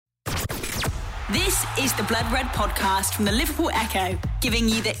This is the Blood Red podcast from the Liverpool Echo, giving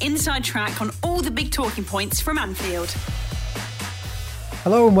you the inside track on all the big talking points from Anfield.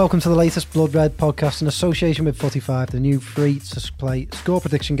 Hello and welcome to the latest Blood Red podcast in association with Footy5, the new free-to-play score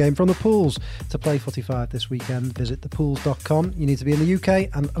prediction game from the Pools. To play Footy5 this weekend, visit thepools.com. You need to be in the UK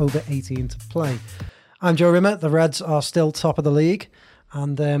and over 18 to play. I'm Joe Rimmer. The Reds are still top of the league.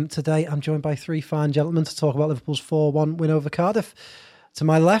 And today I'm joined by three fine gentlemen to talk about Liverpool's 4-1 win over Cardiff. To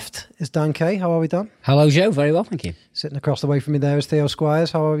my left is Dan Kay. How are we, Dan? Hello, Joe. Very well, thank you. Sitting across the way from me there is Theo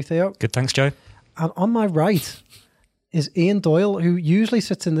Squires. How are we, Theo? Good, thanks, Joe. And on my right is Ian Doyle, who usually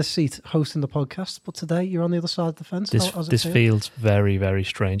sits in this seat hosting the podcast, but today you're on the other side of the fence. This feels very, very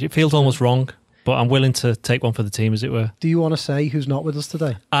strange. It feels almost wrong, but I'm willing to take one for the team, as it were. Do you want to say who's not with us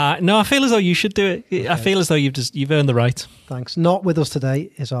today? No, I feel as though you should do it. Okay. I feel as though you've earned the right. Thanks. Not with us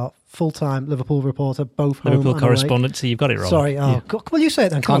today is our full-time Liverpool reporter, both home Liverpool and correspondent. So you've got it wrong. Sorry. Will you say it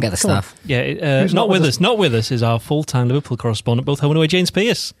then? Can't get the stuff. Yeah, not with us. Not with us is our full-time Liverpool correspondent, both home and away, James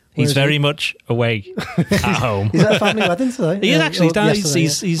Pearce. He's very much away at home. He's at a family wedding today. He is actually.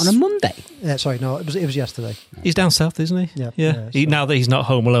 He's on a Monday. Yeah, sorry, no, it was yesterday. He's down south, isn't he? Yeah. Now that he's not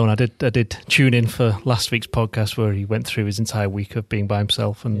home alone, I did tune in for last week's podcast where he went through his entire week of being by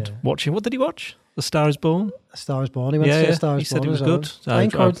himself and watching. What did he watch? A Star Is Born? A Star Is Born. He went to see A Star Is Born. He said it was good. I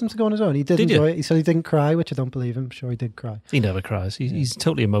encouraged him to go on his own. He did enjoy you? it. He said he didn't cry, which I don't believe him. I'm sure he did cry. He never cries. He's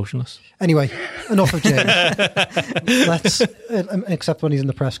totally emotionless. Anyway, enough of James. Let's, except when he's in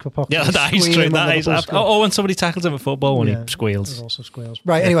the press box. Yeah, that is true. That is. When somebody tackles him at football when he squeals. He also squeals.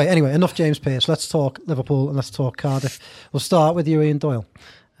 Right, anyway, enough James Pearce. Let's talk Liverpool and let's talk Cardiff. We'll start with you, Ian Doyle.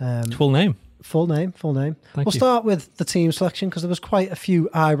 Full name. Full name. We'll start with the team selection because there was quite a few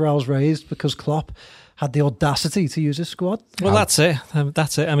eyebrows raised because Klopp had the audacity to use his squad. Well, that's it.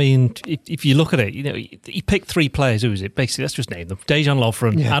 I mean, if you look at it, he picked three players. Who was it? Basically, let's just name them: Dejan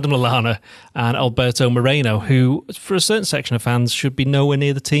Lovren, Adam Lallana, and Alberto Moreno, who, for a certain section of fans, should be nowhere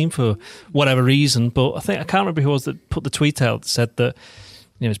near the team for whatever reason. But I can't remember who it was that put the tweet out that said that.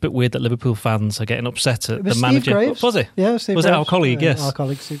 It's a bit weird that Liverpool fans are getting upset at the manager. Was it? Yeah, Steve was Graves. It our colleague? Yes, our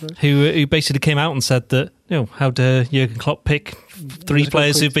colleague Steve Graves. Who basically came out and said that how dare Jurgen Klopp pick three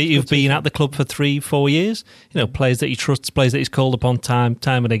players who've been at the club for 3-4 years? Players that he trusts, players that he's called upon time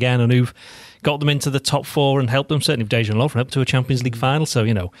and again, and who've got them into the top four and helped them, certainly with Dejan Lovren, up to a Champions League final. So,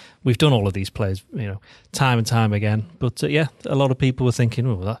 we've done all of these players, time and time again. But, a lot of people were thinking,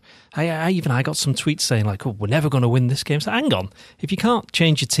 I got some tweets saying, we're never going to win this game. So, hang on. If you can't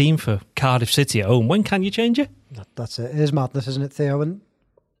change your team for Cardiff City at home, when can you change it? That's it. It is madness, isn't it, Theo? And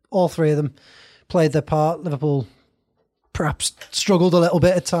all three of them played their part. Liverpool perhaps struggled a little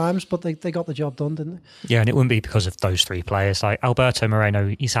bit at times, but they got the job done, didn't they? Yeah, and it wouldn't be because of those three players. Like Alberto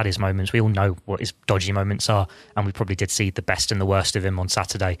Moreno, he's had his moments. We all know what his dodgy moments are, and we probably did see the best and the worst of him on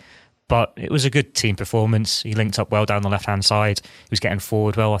Saturday. But it was a good team performance. He linked up well down the left-hand side. He was getting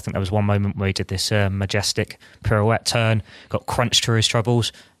forward well. I think there was one moment where he did this majestic pirouette turn, got crunched through his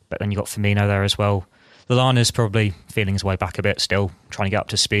troubles, but then you got Firmino there as well. Lallana's probably feeling his way back a bit still, trying to get up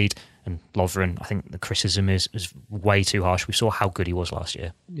to speed. And Lovren, I think the criticism is way too harsh. We saw how good he was last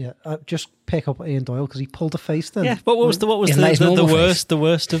year. Yeah, just pick up Ian Doyle because he pulled a face then. Yeah, what was the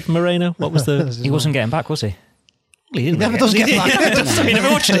worst of Moreno? What was the? He wasn't getting back, was he? He never does get back. We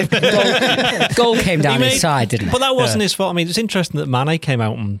never watched him. Goal came down his side, didn't it? But that wasn't his fault. I mean, it's interesting that Mane came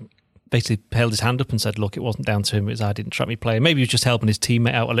out and basically held his hand up and said, look, it wasn't down to him, it was I didn't track me play. Maybe he was just helping his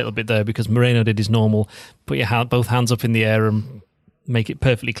teammate out a little bit there because Moreno did his normal, put your both hands up in the air and make it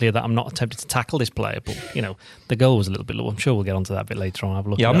perfectly clear that I'm not attempting to tackle this player. But, the goal was a little bit low. I'm sure we'll get onto that a bit later on. Have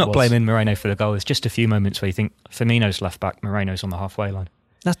a look. Yeah, I'm not blaming Moreno for the goal. It's just a few moments where you think Firmino's left back, Moreno's on the halfway line.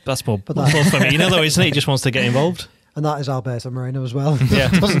 That's more Firmino though, isn't it? He just wants to get involved. And that is Alberto Moreno as well. Yeah.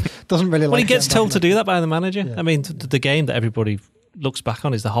 doesn't really like. Well, he gets told to do that by the manager. Yeah. I mean, the game that everybody looks back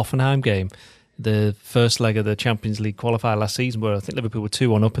on is the Hoffenheim game, the first leg of the Champions League qualifier last season, where I think Liverpool were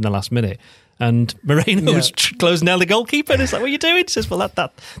 2-1 up in the last minute, and Moreno was closing down the goalkeeper, and it's like, what are you doing? He says, well,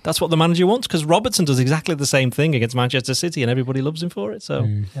 that's what the manager wants, because Robertson does exactly the same thing against Manchester City, and everybody loves him for it. So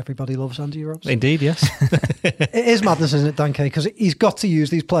everybody loves Andy Robertson. Indeed, yes. It is madness, isn't it, Dan Kay? Because he's got to use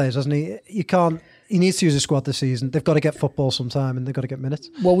these players, hasn't he? He needs to use his squad this season. They've got to get football sometime, and they've got to get minutes.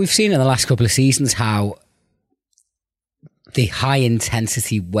 Well, we've seen in the last couple of seasons how the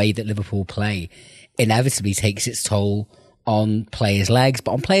high-intensity way that Liverpool play inevitably takes its toll on players' legs,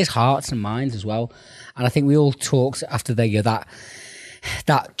 but on players' hearts and minds as well. And I think we all talked after that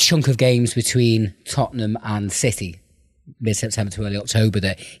chunk of games between Tottenham and City, mid-September to early October,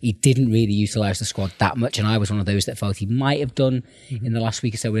 that he didn't really utilise the squad that much, and I was one of those that felt he might have done in the last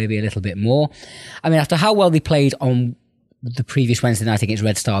week or so, maybe a little bit more. I mean, after how well they played on the previous Wednesday night against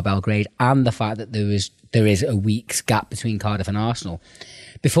Red Star Belgrade, and the fact that there is a week's gap between Cardiff and Arsenal.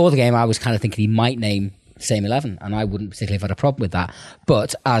 Before the game, I was kind of thinking he might name the same 11, and I wouldn't particularly have had a problem with that.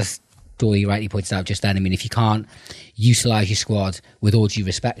 But as Dory rightly pointed out just then, I mean, if you can't utilise your squad with all due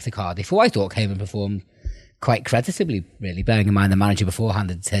respect to Cardiff, who I thought came and performed quite creditably, really, bearing in mind the manager beforehand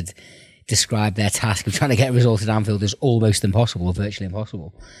had described their task of trying to get a result at Anfield as almost impossible, or virtually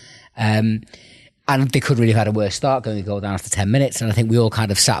impossible. And they could really have had a worse start, going to go down after 10 minutes. And I think we all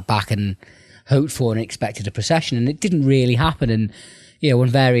kind of sat back and hoped for and expected a procession, and it didn't really happen. And, you know, on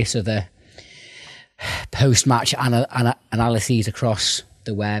various other post-match analyses across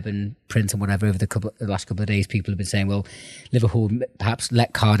the web and print and whatever over the last couple of days, people have been saying, well, Liverpool perhaps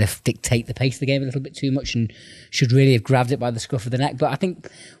let Cardiff dictate the pace of the game a little bit too much and should really have grabbed it by the scruff of the neck. But I think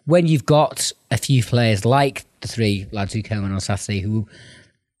when you've got a few players like the three lads who came on Saturday, who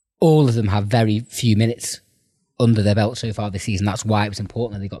all of them have very few minutes under their belt so far this season, that's why it was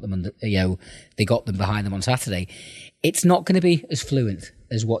important that they got them under, they got them behind them on Saturday. It's not going to be as fluent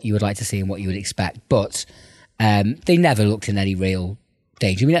as what you would like to see and what you would expect, but they never looked in any real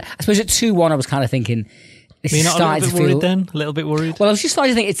danger. I mean, I suppose at 2-1, I was kind of thinking, this is starting to feel... A little bit worried? Well, I was just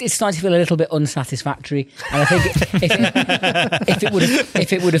starting to think it's starting to feel a little bit unsatisfactory. And I think if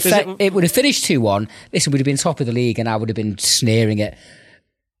it would have finished 2-1, listen, we'd have been top of the league and I would have been sneering at,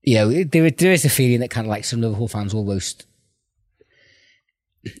 you know, there is a feeling that kind of like some Liverpool fans almost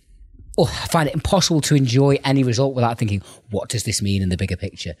find it impossible to enjoy any result without thinking, what does this mean in the bigger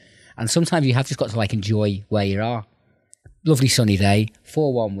picture? And sometimes you have just got to like enjoy where you are. Lovely sunny day,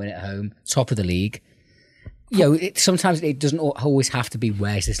 4-1 win at home, top of the league. You know, sometimes it doesn't always have to be,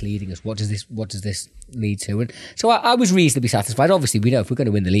 where's this leading us? What does this lead to? And so I was reasonably satisfied. Obviously, we know if we're going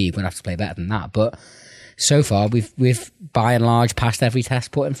to win the league, we're going to have to play better than that. But so far, we've by and large passed every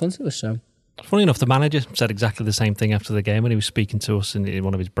test put in front of us. So, funny enough, the manager said exactly the same thing after the game when he was speaking to us in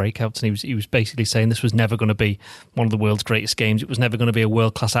one of his breakouts, and he was basically saying this was never going to be one of the world's greatest games. It was never going to be a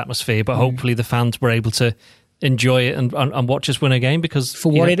world-class atmosphere, but hopefully the fans were able to enjoy it and watch us win a game, because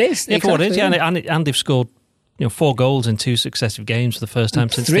for what it is, yeah, for what it is, yeah, and they've scored 4 goals in 2 successive games for the first time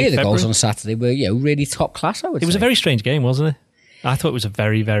since 3 of the February. Goals on Saturday were really top class. I would say it was a very strange game, wasn't it? I thought it was a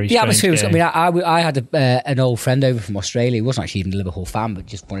very, very strange atmosphere was, game. I mean, I had an old friend over from Australia who wasn't actually even a Liverpool fan, but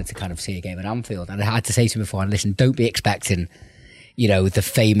just wanted to kind of see a game at Anfield. And I had to say to him before, listen, don't be expecting, the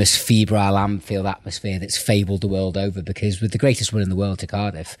famous febrile Anfield atmosphere that's fabled the world over, because with the greatest win in the world to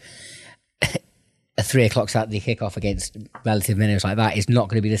Cardiff, a 3 o'clock Saturday kick-off against relative minnows like that is not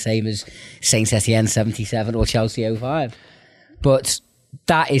going to be the same as Saint Etienne 77 or Chelsea 05. But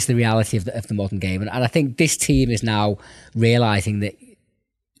that is the reality of the modern game. And I think this team is now realising that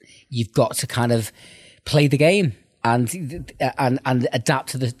you've got to kind of play the game and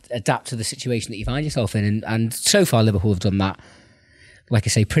adapt to the situation that you find yourself in. And so far, Liverpool have done that, like I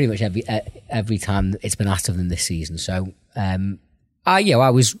say, pretty much every time it's been asked of them this season. So I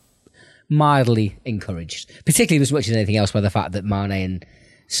was mildly encouraged, particularly as much as anything else, by the fact that Mane and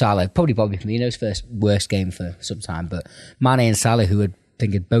Salah, probably Bobby Firmino's first worst game for some time, but Mane and Salah, who had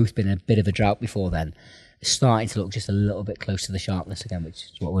both been in a bit of a drought before then, are starting to look just a little bit close to the sharpness again, which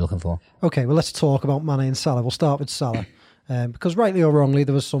is what we're looking for. Okay, well, let's talk about Mane and Salah. We'll start with Salah, because rightly or wrongly,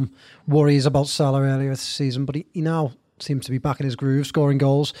 there was some worries about Salah earlier this season, but he now seems to be back in his groove, scoring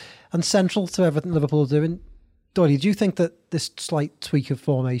goals, and central to everything Liverpool are doing. Dory, do you think that this slight tweak of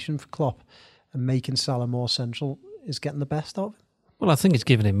formation for Klopp and making Salah more central is getting the best of him? Well, I think it's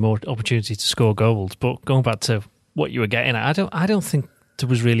giving him more opportunity to score goals. But going back to what you were getting at, I don't think there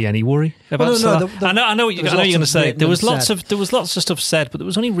was really any worry about Salah. I know what you're going to say. There was lots of stuff said, but there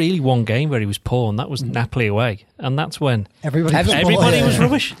was only really one game where he was poor, and that was Napoli away, and that's when everybody was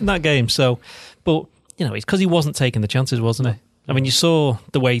rubbish in that game. So, but it's because he wasn't taking the chances, wasn't he? I mean, you saw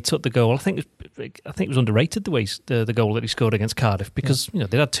the way he took the goal. I think it was underrated the way the goal that he scored against Cardiff, because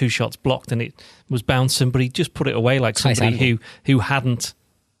they had 2 shots blocked and it was bouncing, but he just put it away like somebody who hadn't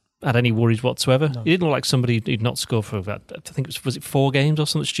had any worries whatsoever. No. He didn't look like somebody who'd not scored for about, I think was it 4 games or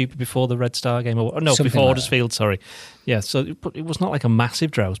something stupid before the Red Star game, or no, something before like Huddersfield. Sorry, yeah. So it was not like a massive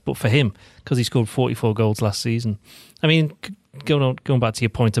drought, but for him, because he scored 44 goals last season. I mean, going back to your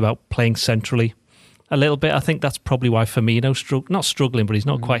point about playing centrally a little bit, I think that's probably why Firmino not struggling, but he's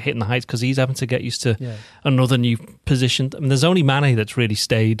not quite hitting the heights, because he's having to get used to another new position. I mean, there's only Mane that's really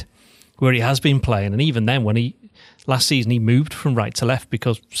stayed where he has been playing, and even then, last season he moved from right to left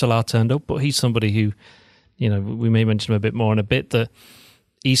because Salah turned up. But he's somebody who, we may mention him a bit more in a bit, that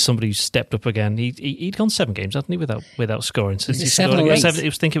he's somebody who's stepped up again. He'd gone 7 games, hasn't he, without scoring since he scored. I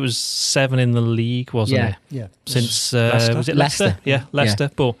think it was 7 in the league, wasn't it? Yeah. Since was it Leicester? Yeah, Leicester.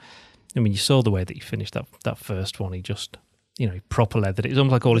 Yeah. But I mean, you saw the way that he finished that first one. He just he proper leathered it. It was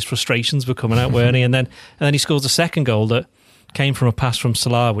almost like all his frustrations were coming out, weren't he? And then he scores a second goal that came from a pass from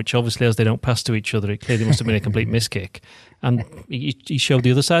Salah, which obviously, as they don't pass to each other, it clearly must have been a complete miskick. And he showed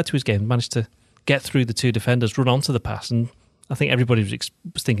the other side to his game, managed to get through the two defenders, run onto the pass, and I think everybody was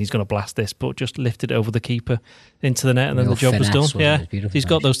thinking he's going to blast this, but just lifted it over the keeper into the net, and then the job was done. Yeah, he's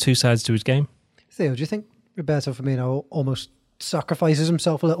got those two sides to his game. Theo, do you think Roberto Firmino almost sacrifices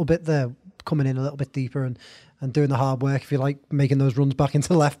himself a little bit there, coming in a little bit deeper and doing the hard work, if you like, making those runs back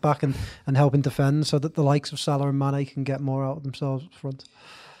into left back and helping defend so that the likes of Salah and Mane can get more out of themselves up front?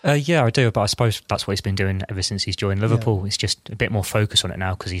 Yeah, I do, but I suppose that's what he's been doing ever since he's joined Liverpool. Yeah. It's just a bit more focus on it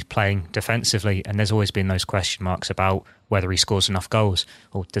now because he's playing defensively, and there's always been those question marks about whether he scores enough goals,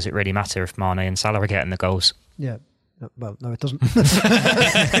 or does it really matter if Mane and Salah are getting the goals? Yeah. Well, no, it doesn't.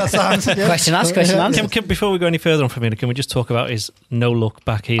 That's the answer. Yeah. Question asked, question answered. Before we go any further on Firmino, can we just talk about his no-look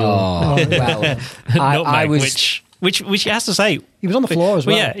back heel? Oh, well, I was... Which he has to say... He was on the floor as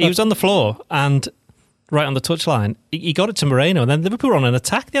well. Yeah, he was on the floor, and right on the touchline, he got it to Moreno, and then Liverpool were on an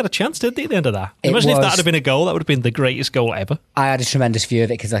attack. They had a chance, didn't they, at the end of that? Imagine if that had been a goal. That would have been the greatest goal ever. I had a tremendous view of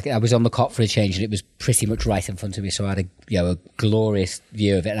it because I was on the cop for a change, and it was pretty much right in front of me, so I had a glorious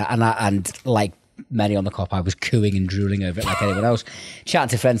view of it. And like many on the cop, I was cooing and drooling over it like anyone else. Chatting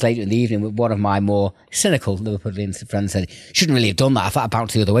to friends later in the evening with one of my more cynical Liverpoolian friends said, shouldn't really have done that. If that had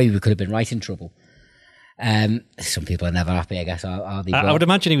bounced the other way, we could have been right in trouble. Some people are never happy, I guess. I would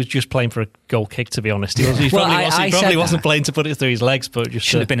imagine he was just playing for a goal kick, to be honest. He probably wasn't playing to put it through his legs, but just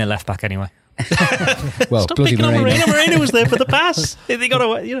should have been a left back anyway. Well, stop picking on Moreno. Moreno was there for the pass. They got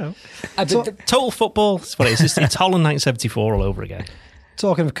away, total football. That's what it is. It's Holland 1974 all over again.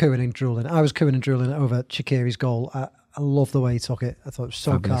 Talking of cooing and drooling, I was cooing and drooling over Shaqiri's goal. I love the way he took it. I thought it was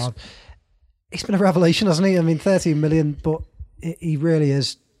so calm. He's been a revelation, hasn't he? I mean, 13 million, but he really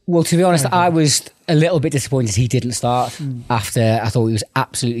is. Well, to be honest, I was a little bit disappointed he didn't start after. I thought he was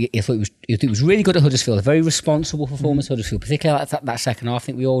he was really good at Huddersfield, a very responsible performance at Huddersfield, particularly that second half. I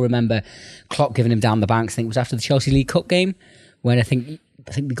think we all remember Klopp giving him down the banks. I think it was after the Chelsea League Cup game when I think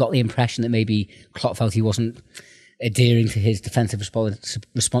we got the impression that maybe Klopp felt he wasn't adhering to his defensive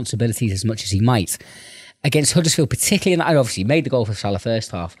responsibilities as much as he might. Against Huddersfield, particularly, and obviously he made the goal for Salah first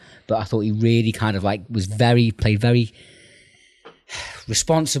half, but I thought he really kind of played very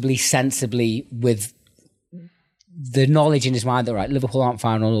responsibly, sensibly, with the knowledge in his mind that, right, Liverpool aren't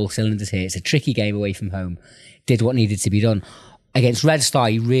firing on all cylinders here. It's a tricky game away from home. Did what needed to be done. Against Red Star,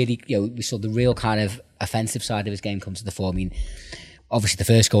 he really, we saw the real kind of offensive side of his game come to the fore. I mean, obviously the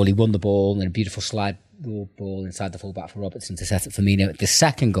first goal, he won the ball and a beautiful slide ball inside the fullback for Robertson to set up Firmino. The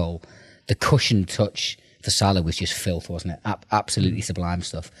second goal, the cushion touch for Salah was just filth, wasn't it? Absolutely sublime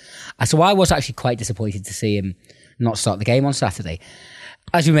stuff. So I was actually quite disappointed to see him not start the game on Saturday.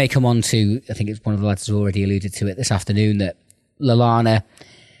 As we may come on to, I think it's one of the lads has already alluded to it this afternoon, that Lallana,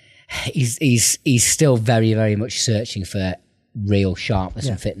 he's still very, very much searching for real sharpness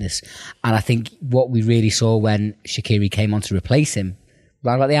and fitness. And I think what we really saw when Shaqiri came on to replace him,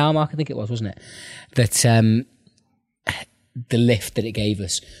 around about the hour mark, I think it was, wasn't it? That the lift that it gave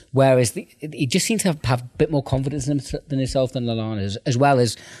us. Whereas he just seemed to have a bit more confidence in himself than Lallana, as well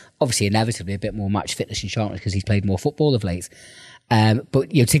as obviously inevitably a bit more match fitness and sharpness because he's played more football of late.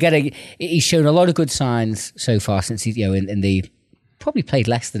 But he's shown a lot of good signs so far since he's in the probably played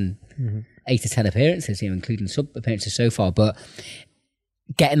less than 8 to 10 appearances, including sub appearances so far. But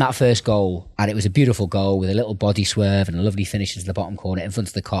getting that first goal, and it was a beautiful goal with a little body swerve and a lovely finish into the bottom corner in front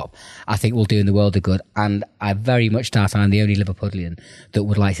of the cop, I think will do in the world of good. And I very much doubt I'm the only Liverpoolian that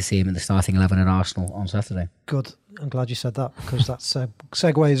would like to see him in the starting 11 at Arsenal on Saturday. Good. I'm glad you said that, because that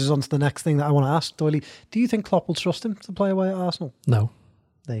segues us on to the next thing that I want to ask. Doyley, do you think Klopp will trust him to play away at Arsenal? No.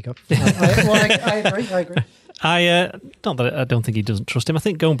 There you go. I agree. Not that I don't think he doesn't trust him. I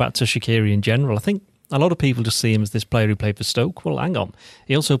think going back to Shaqiri in general, I think a lot of people just see him as this player who played for Stoke. Well, hang on.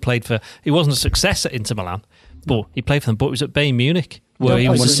 He also played he wasn't a success at Inter Milan, but he played for them, but he was at Bayern Munich, where he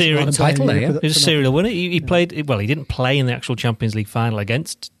was a serial title winner. He was a serial winner. He played, well, he didn't play in the actual Champions League final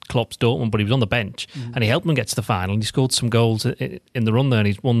against Klopp's Dortmund, but he was on the bench and he helped them get to the final, and he scored some goals in the run there, and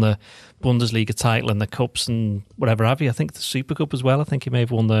he's won the Bundesliga title and the Cups and whatever have you. I think the Super Cup as well. I think he may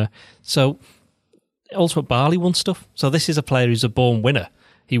have won there. So also at Bali won stuff. So this is a player who's a born winner.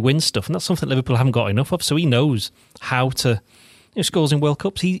 He wins stuff, and that's something Liverpool haven't got enough of. So he knows how to, scores in World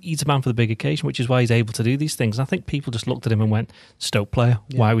Cups. He's a man for the big occasion, which is why he's able to do these things. And I think people just looked at him and went, Stoke player,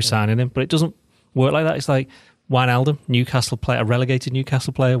 why are we signing him? But it doesn't work like that. It's like Wijnaldum, Newcastle player, a relegated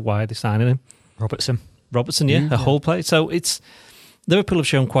Newcastle player, why are they signing him? Robertson, a whole player. So it's, Liverpool have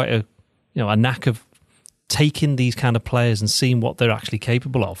shown quite a knack of taking these kind of players and seeing what they're actually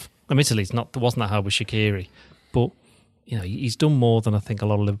capable of. Admittedly, there wasn't that hard with Shaqiri, but he's done more than I think a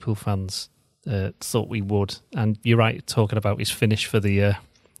lot of Liverpool fans thought we would. And you're right, talking about his finish for the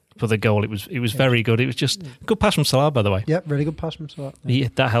goal. It was very good. It was just a good pass from Salah, by the way. Yeah, really good pass from Salah. Yeah.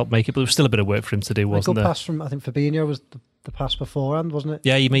 That helped make it, but there was still a bit of work for him to do, wasn't there? A good pass from, I think Fabinho was the pass beforehand, wasn't it?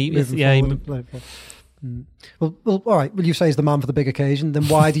 Yeah, Well, all right. Will you say he's the man for the big occasion? Then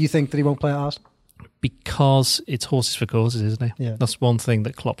why do you think that he won't play at Arsenal? Because it's horses for courses, isn't it? Yeah. That's one thing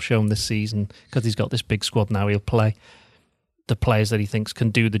that Klopp's shown this season, because he's got this big squad now. He'll play the players that he thinks can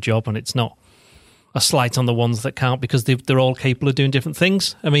do the job, and it's not a slight on the ones that can't, because they're all capable of doing different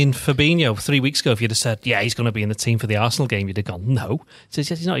things. I mean, Fabinho, 3 weeks ago, if you'd have said, yeah, he's going to be in the team for the Arsenal game, you'd have gone, no. So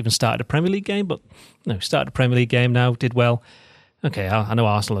he's not even started a Premier League game, but started a Premier League game now, did well. Okay, I know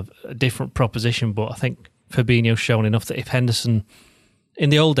Arsenal have a different proposition, but I think Fabinho's shown enough that if Henderson, in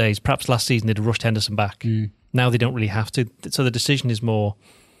the old days, perhaps last season, they'd have rushed Henderson back. Now they don't really have to. So the decision is more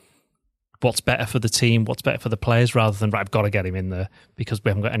what's better for the team, what's better for the players, rather than, right, I've got to get him in there because we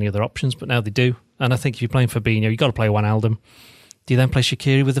haven't got any other options. But now they do. And I think if you're playing Fabinho, you've got to play Wijnaldum. Do you then play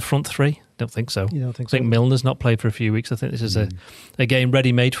Shaqiri with the front three? Don't think so. You don't think so? I think Milner's not played for a few weeks. I think this is a game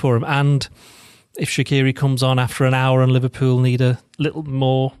ready-made for him. And if Shaqiri comes on after an hour and Liverpool need a little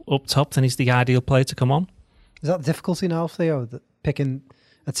more up top, then he's the ideal player to come on. Is that the difficulty now, Theo, that picking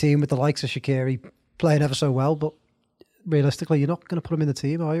a team with the likes of Shaqiri playing ever so well, but realistically you're not going to put him in the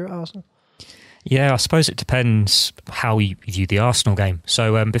team, are you, at Arsenal? Yeah, I suppose it depends how you view the Arsenal game.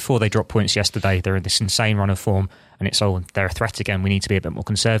 So before they dropped points yesterday, they're in this insane run of form, and it's they're a threat again. We need to be a bit more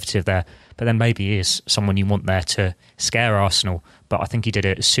conservative there. But then maybe he is someone you want there to scare Arsenal. But I think he did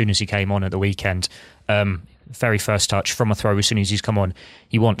it as soon as he came on at the weekend. Very first touch from a throw, as soon as he's come on,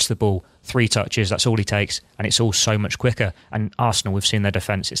 he wants the ball, 3 touches, that's all he takes, and it's all so much quicker. And Arsenal, we've seen their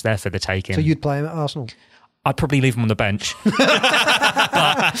defence, it's there for the taking. So you'd play him at Arsenal? I'd probably leave him on the bench. But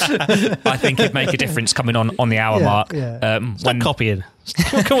I think it'd make a difference coming on the hour mark. Yeah. When copying.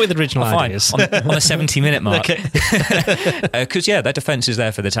 Come with original ideas. On a 70-minute mark. Because, their defence is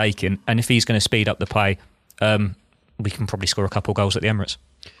there for the taking, and if he's going to speed up the play, we can probably score a couple goals at the Emirates.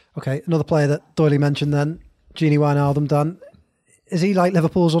 Okay, another player that Doyley mentioned then, Gini Wijnaldum, Dan. Is he like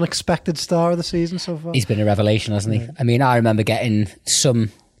Liverpool's unexpected star of the season so far? He's been a revelation, hasn't he? I mean, I remember getting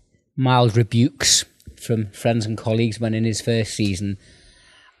some mild rebukes from friends and colleagues when in his first season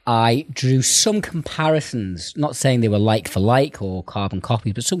I drew some comparisons, not saying they were like for like or carbon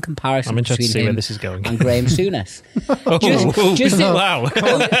copies, but some comparisons. I'm interested to see him where this is going. And Graham Souness. Wow.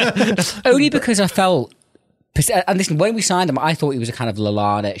 Only because I felt, and listen, when we signed him, I thought he was a kind of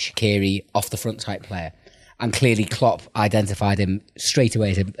Lallana, Shaqiri, off the front type player. And clearly Klopp identified him straight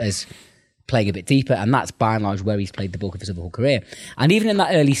away as playing a bit deeper, and that's by and large where he's played the bulk of his Liverpool career. And even in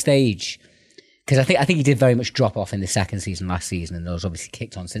that early stage, because I think he did very much drop off in the second season last season, and was obviously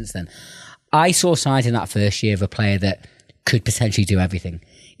kicked on since then. I saw signs in that first year of a player that could potentially do everything.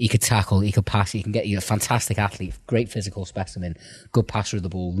 He could tackle, he could pass, he can get a fantastic athlete, great physical specimen, good passer of the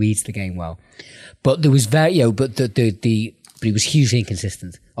ball, reads the game well. But there was but he was hugely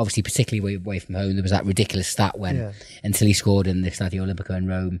inconsistent. Obviously, particularly away from home, there was that ridiculous stat until he scored in the Stadio Olimpico in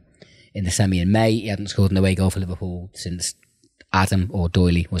Rome in the semi in May. He hadn't scored an away goal for Liverpool since Adam, or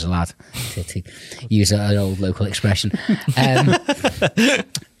Doyley was a lad, to use an old local expression.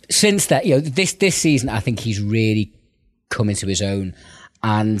 Since that, this season, I think he's really come into his own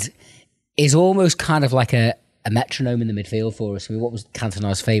and is almost kind of like a metronome in the midfield for us. I mean, what was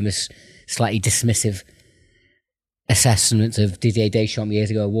Cantona's famous, slightly dismissive assessment of Didier Deschamps years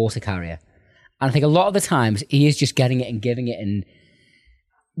ago, a water carrier? And I think a lot of the times he is just getting it and giving it and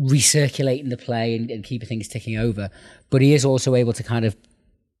recirculating the play and keeping things ticking over. But he is also able to kind of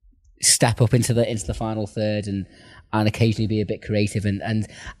step up into the final third and occasionally be a bit creative. And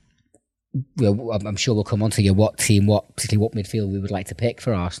I'm sure we'll come on to particularly what midfield we would like to pick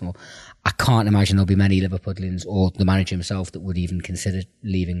for Arsenal. I can't imagine there'll be many Liverpudlians or the manager himself that would even consider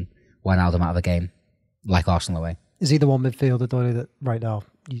leaving Wijnaldum out of the game like Arsenal away. Is he the one midfielder, Doyley, that right now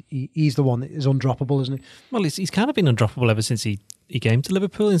he's the one that is undroppable, isn't he? Well, he's kind of been undroppable ever since he came to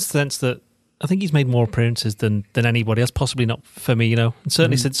Liverpool, in the sense that I think he's made more appearances than anybody else, possibly not Firmino. And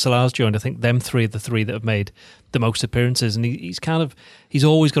certainly since Salah's joined, I think them three are the three that have made the most appearances. And he's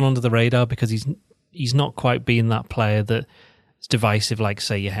always gone under the radar because he's not quite being that player that's divisive, like,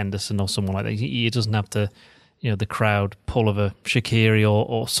 say, your Henderson or someone like that. He doesn't have the crowd pull of a Shaqiri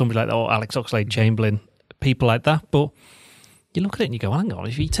or somebody like that, or Alex Oxlade-Chamberlain, people like that. But you look at it and you go, hang on,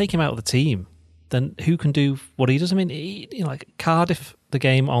 if you take him out of the team, then who can do what he does? I mean, like Cardiff, the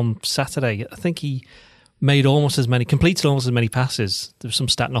game on Saturday, I think he completed almost as many passes. There was some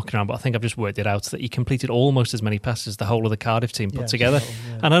stat knocking around, but I think I've just worked it out that he completed almost as many passes as the whole of the Cardiff team put together.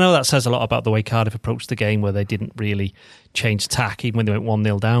 And I know that says a lot about the way Cardiff approached the game, where they didn't really change tack even when they went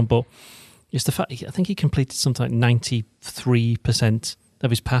 1-0 down. But it's the fact, I think he completed something like 93% of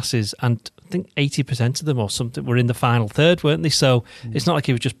his passes, and I think 80% of them or something were in the final third, weren't they? So it's not like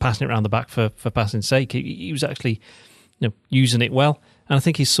he was just passing it around the back for passing's sake. He was actually using it well. And I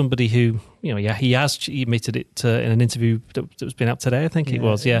think he's somebody who, he admitted it in an interview that was been out today, I think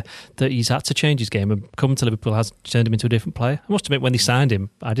that he's had to change his game, and coming to Liverpool has turned him into a different player. I must admit, when they signed him,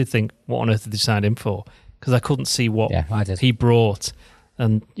 I did think, what on earth did they sign him for? Because I couldn't see what he brought.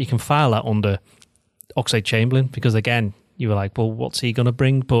 And you can file that under Oxlade-Chamberlain, because again, you were like, well, what's he going to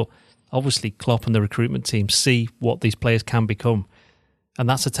bring? But obviously Klopp and the recruitment team see what these players can become. And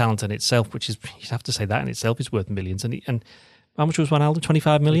that's a talent in itself, which is, you'd have to say that in itself is worth millions. And how much was Wijnaldum?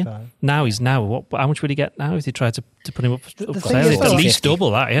 25 million? 25. Now he's how much would he get now if they tried to put him up for sale? At least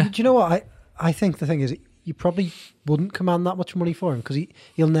double that, yeah. Do you know what? I think the thing is, you probably wouldn't command that much money for him, because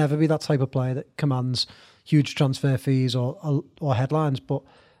he'll never be that type of player that commands huge transfer fees or headlines, but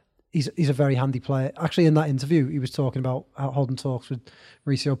he's a very handy player. Actually, in that interview, he was talking about how holding talks with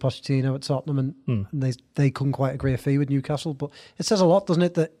Mauricio Pochettino at Tottenham, and they couldn't quite agree a fee with Newcastle. But it says a lot, doesn't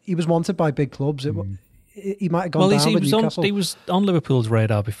it, that he was wanted by big clubs. He might have gone down with Newcastle. He was on Liverpool's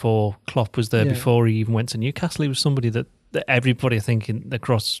radar before Klopp was there, before he even went to Newcastle. He was somebody that everybody, I think,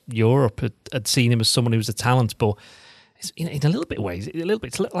 across Europe had seen him as someone who was a talent, but in a little bit ways,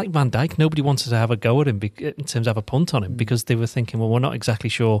 it's like Van Dijk. Nobody wanted to have a go at him in terms of have a punt on him, because they were thinking, well, we're not exactly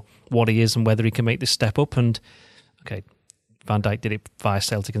sure what he is and whether he can make this step up. And okay, Van Dijk did it via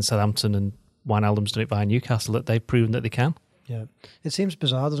Celtic and Southampton, and Wijnaldum's done it via Newcastle, that they've proven that they can. Yeah, it seems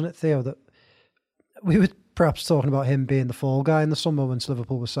bizarre, doesn't it, Theo, that we were perhaps talking about him being the fall guy in the summer when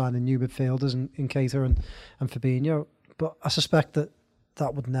Liverpool was signing new midfielders in Keita and Fabinho, but I suspect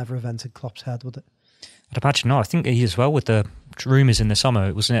that would never have entered Klopp's head, would it? I'd imagine not. I think he as well, with the rumours in the summer,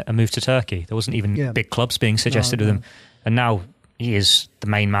 it wasn't a move to Turkey. There wasn't even big clubs being suggested with him. And now he is the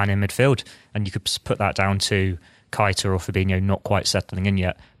main man in midfield. And you could put that down to Keita or Fabinho not quite settling in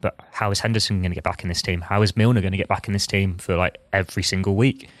yet. But how is Henderson going to get back in this team? How is Milner going to get back in this team for like every single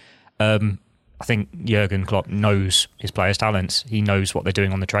week? I think Jurgen Klopp knows his players' talents. He knows what they're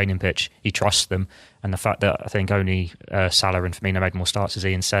doing on the training pitch. He trusts them. And the fact that I think only Salah and Firmino made more starts, as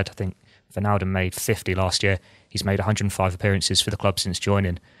Ian said, I think Wijnaldum made 50 last year. He's made 105 appearances for the club since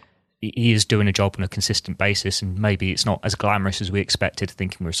joining. He is doing a job on a consistent basis, and maybe it's not as glamorous as we expected,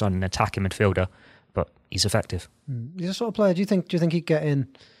 thinking we were signing an attacking midfielder, but he's effective. He's a sort of player. Do you think he'd get in,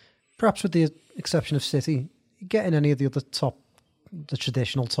 perhaps with the exception of City, he'd get in any of the other the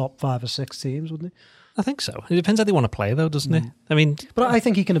traditional top 5 or 6 teams, wouldn't he? I think so. It depends how they want to play, though, doesn't it? I mean, but I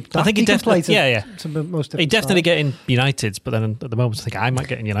think he can adapt. I think he definitely to most. He definitely get in United's, but then at the moment, I think I might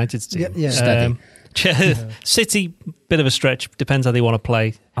get in United's team. City, bit of a stretch. Depends how they want to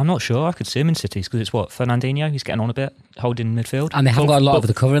play. I'm not sure. I could see him in City's, because it's Fernandinho. He's getting on a bit, holding midfield, and they haven't got a lot of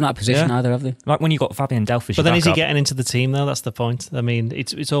the cover in that position either, have they? Like when you got Fabian Delph. But then is he getting into the team though? That's the point. I mean,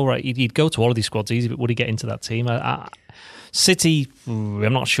 it's all right. He'd go to all of these squads easy, but would he get into that team? City,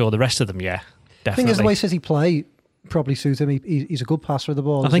 I'm not sure. The rest of them, yeah. Definitely. The thing is, the way City play probably suits him. He's a good passer of the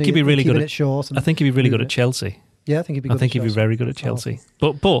ball. I think he'd be really good at short. I think he'd be really good at Chelsea. Yeah, I think he'd be. He'd be very good at Chelsea.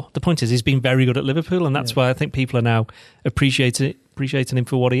 But the point is, he's been very good at Liverpool, and that's why I think people are now appreciating him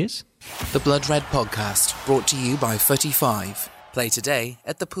for what he is. The Blood Red Podcast, brought to you by 35. Play today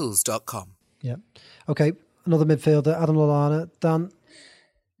at thepools.com. Yeah. Okay. Another midfielder, Adam Lallana. Dan,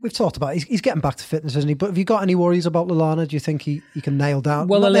 we've talked about it. He's getting back to fitness, isn't he? But have you got any worries about Lallana? Do you think he can nail down?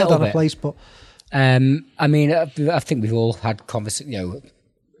 Well, a little bit. A place, but I mean, I think we've all had quite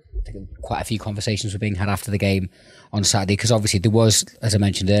a few conversations were being had after the game on Saturday, because obviously there was, as I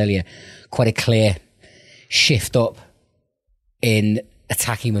mentioned earlier, quite a clear shift up in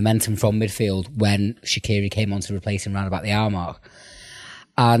attacking momentum from midfield when Shaqiri came on to replace him around about the hour mark.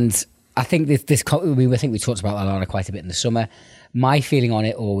 And I think I think we talked about Lallana quite a bit in the summer. My feeling on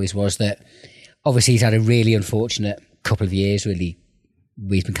it always was that obviously he's had a really unfortunate couple of years, really.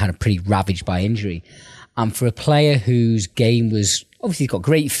 He's been kind of pretty ravaged by injury. And for a player whose game was, obviously he's got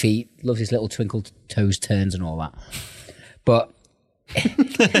great feet, loves his little twinkle toes turns and all that. But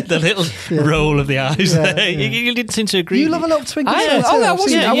the little roll of the eyes there. You didn't seem to agree. You love a little twinkle toes.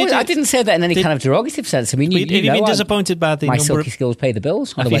 I didn't say that in any kind of derogative sense. I mean, have you been disappointed by the my number silky skills pay the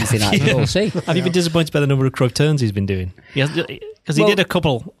bills on a Wednesday night? We'll see. Have you been disappointed by the number of crook turns he's been doing? Because he did a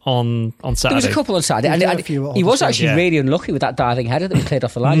couple on Saturday. There was a couple on Saturday. And he was actually really unlucky with that diving header that he cleared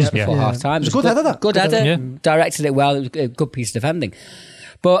off the line just before half time. It was a good header, that. Good header. Directed it well. It was a good piece of defending.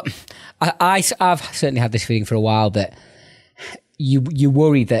 But I've certainly had this feeling for a while that you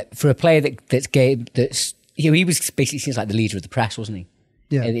worry that for a player that's he was basically seems like the leader of the press, wasn't he?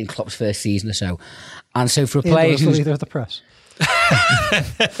 Yeah. In Klopp's first season or so. And so for a Ian player Doyle's the who's leader of the press.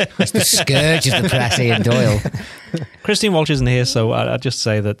 he's the scourge of the press, Ian Doyle. Christian Walsh isn't here, so I'd just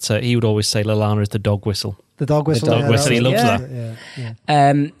say that he would always say Lallana is the dog whistle. The dog whistle. The dog whistle, he loves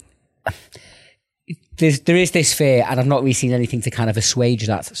that. There is this fear, and I've not really seen anything to kind of assuage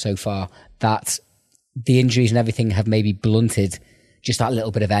that so far, that the injuries and everything have maybe blunted just that little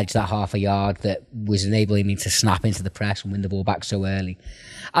bit of edge, that half a yard that was enabling me to snap into the press and win the ball back so early.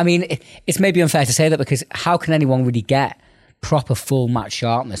 I mean, it's maybe unfair to say that, because how can anyone really get proper full match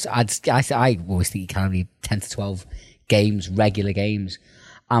sharpness? I always think you can only 10 to 12 games, regular games.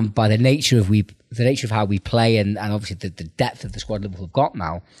 And by the nature of how we play and obviously the depth of the squad Liverpool have got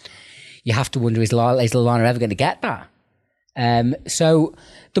now, you have to wonder, is Lallana ever going to get that? So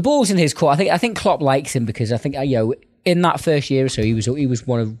the ball's in his court. I think Klopp likes him because I think, in that first year or so, he was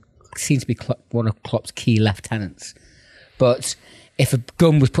seems to be one of Klopp's key lieutenants. But if a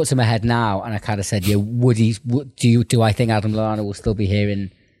gun was put to my head now, and I kind of said, do I think Adam Lallana will still be here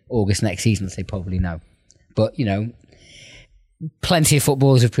in August next season? I'd say probably no. But plenty of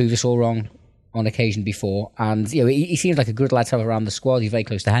footballers have proved us all wrong on occasion before, and he seems like a good lad to have around the squad. He's very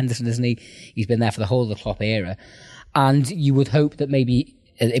close to Henderson, isn't he? He's been there for the whole of the Klopp era, and you would hope that maybe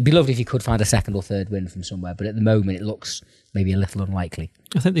it'd be lovely if you could find a second or third win from somewhere, but at the moment it looks maybe a little unlikely.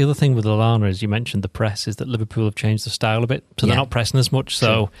 I think the other thing with Lallana, as you mentioned, the press, is that Liverpool have changed the style a bit, so they're not pressing as much.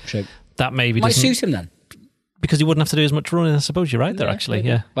 So True. that maybe might suit him then, because he wouldn't have to do as much running. I suppose you're right there, actually. Maybe.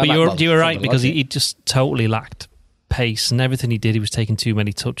 Yeah, Well, but you were right, because he just totally lacked pace, and everything he did, he was taking too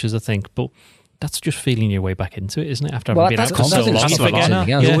many touches, I think. But that's just feeling your way back into it, isn't it? After having been out for so long.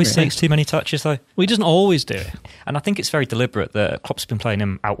 He always takes too many touches, though. Well, he doesn't always do it. And I think it's very deliberate that Klopp's been playing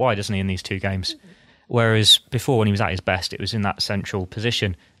him out wide, hasn't he, in these two games? Whereas before, when he was at his best, it was in that central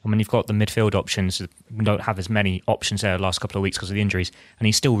position. And when you've got the midfield options, we don't have as many options there the last couple of weeks because of the injuries. And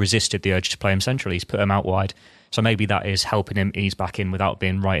he still resisted the urge to play him centrally. He's put him out wide. So maybe that is helping him ease back in without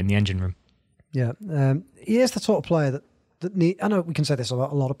being right in the engine room. Yeah. He is the sort of player that I know we can say this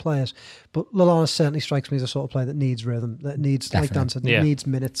about a lot of players, but Lallana certainly strikes me as a sort of player that needs rhythm, that needs, definitely, like Dan said, needs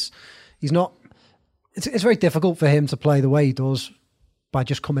minutes. He's not. It's very difficult for him to play the way he does by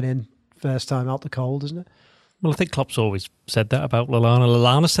just coming in first time out the cold, isn't it? Well, I think Klopp's always said that about Lallana.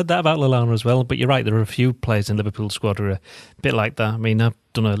 Lallana said that about Lallana as well. But you're right, there are a few players in Liverpool's squad who are a bit like that. I mean, I've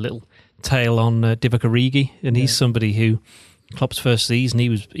done a little tale on Divock Origi, and he's somebody who, Klopp's first season,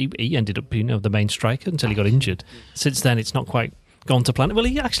 he ended up being the main striker until he got injured. Since then, it's not quite gone to plan. Well,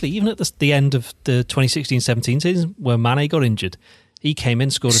 he actually, even at the end of the 2016-17 season, where Mane got injured, he came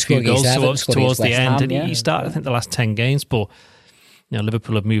in, scored a few goals towards the end, and he started, I think, the last 10 games. But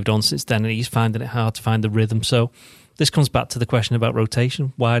Liverpool have moved on since then, and he's finding it hard to find the rhythm. So this comes back to the question about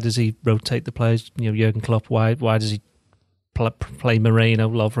rotation. Why does he rotate the players? Jurgen Klopp, why does he play Moreno,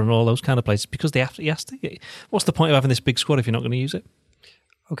 Lovren, and all those kind of players? Because he has to. What's the point of having this big squad if you're not going to use it?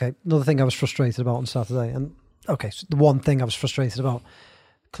 Okay, another thing I was frustrated about on Saturday, and so the one thing I was frustrated about,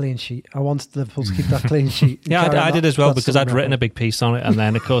 clean sheet. I wanted Liverpool to keep that clean sheet. Yeah, I did as well, because I'd written a big piece on it, and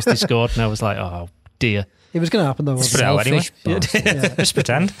then of course they scored, and I was like, oh dear. It was going to happen though. Just put it out anyway. Yeah. Just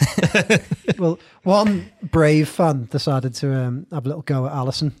pretend. Well, one brave fan decided to have a little go at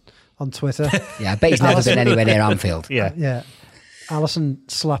Alisson on Twitter. Yeah, I bet he's never been anywhere near Anfield. Yeah. Alisson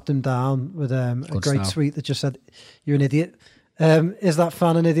slapped him down with a great tweet that just said, "You're an idiot." Is that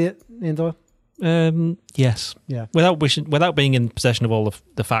fan an idiot, Ian Doyle? Yes. Yeah. Without being in possession of all of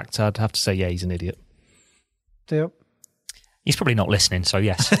the facts, I'd have to say, yeah, he's an idiot. Theo? He's probably not listening, so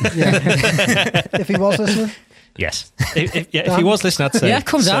yes. If he was listening? Yes. If he was listening, I'd say,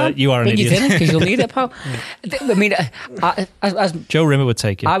 come down. You are an idiot. Because you'll need it, pal. I mean, as Joe Rimmer would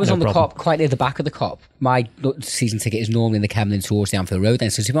take it. I was on the Kop, quite near the back of the Kop. My season ticket is normally in the Camden towards the Anfield Road then.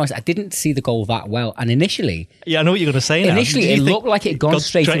 So to be honest, I didn't see the goal that well. And initially... Yeah, I know what you're going to say now. Initially, it looked like it had gone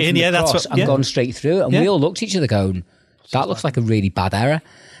straight in the cross and gone straight through. And we all looked at each other going, that looks like a really bad error.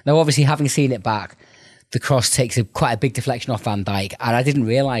 Now, obviously, having seen it back, the cross takes quite a big deflection off Van Dijk, and I didn't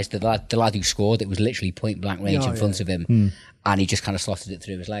realise that the lad who scored it was literally point blank range in front of him, and he just kind of slotted it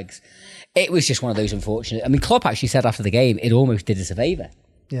through his legs. It was just one of those unfortunate. I mean, Klopp actually said after the game it almost did us a favour.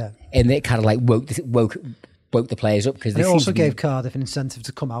 Yeah, and it kind of like woke the players up, because it also gave Cardiff an incentive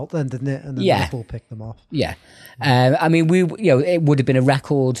to come out then, didn't it? And then Liverpool picked them off. Yeah, I mean, it would have been a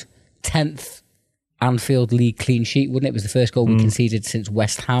record 10th Anfield League clean sheet, wouldn't it? It was the first goal we conceded since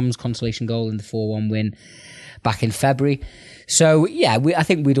West Ham's consolation goal in the 4-1 win back in February. So, yeah, I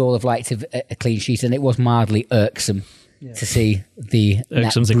think we'd all have liked a clean sheet, and it was mildly irksome to see the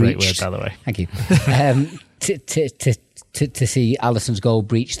Irksome's net a great breached. word, by the way. Thank you. To see Alisson's goal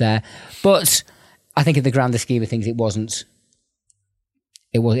breached there, but I think in the grander scheme of things, it wasn't.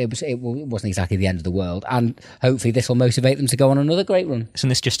 It wasn't exactly the end of the world, and hopefully this will motivate them to go on another great run. Isn't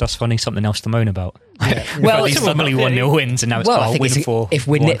this just us finding something else to moan about? Well, these family 1-0 wins, and now it's I think win for. if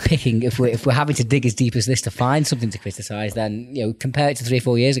we're one. nitpicking, if we're having to dig as deep as this to find something to criticise, then compare it to 3 or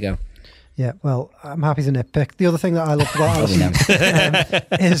 4 years ago. Yeah, well, I'm happy to nitpick. The other thing that I loved about Alisson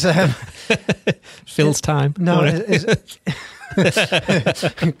is Phil's time. no, is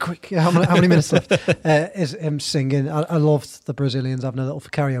quick. How many minutes left? Is him singing? I loved the Brazilians having a little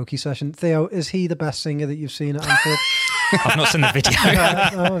karaoke session. Theo, is he the best singer that you've seen at Anfield? I've not seen the video.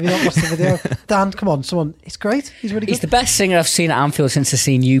 Have you not watched the video? Dan, come on, someone. It's great. He's really good. He's the best singer I've seen at Anfield since I've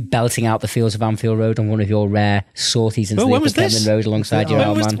seen you belting out the fields of Anfield Road on one of your rare sorties into when the was this? Kemlyn Road alongside your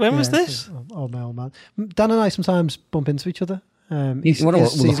old man. When was this? Oh, my old man. Dan and I sometimes bump into each other. You wanna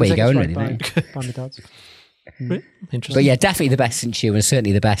look where you're going, really, don't by my dad's. Interesting. But yeah, definitely the best since you, and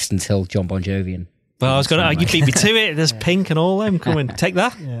certainly the best until John Bon Jovi. And Well, I was going to. You beat me to it. There's Pink and all them coming. Take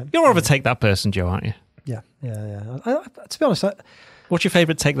that. Yeah. You're more of a Take That person, Joe, aren't you? Yeah. To be honest, What's your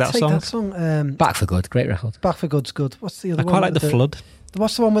favourite Take That Take song? That song. Back for Good, great record. Back for Good's good. What's the other I one? quite like The Flood.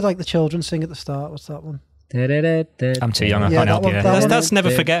 What's the one with like the children sing at the start? What's that one? I'm too young. I Yeah, can't that help one- you. that one- That's Never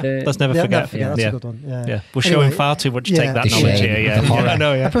Forget. That's Never Yeah, Forget. Never Forget. That's yeah. a good one. Yeah. We're Anyway, showing far too much yeah. Take That The knowledge shame, here. the Yeah, horror. I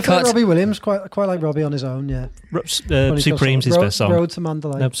know. I Yeah. prefer Cut. Robbie Williams. Quite like Robbie on his own. Yeah. Supreme's his best song. Road to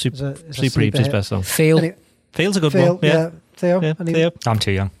Mandalay. No, is a Supreme's sleeper his hit. best song. Feel. Anyway, Feels a good Phil, one. Yeah. Theo. Yeah. Any- Theo. I'm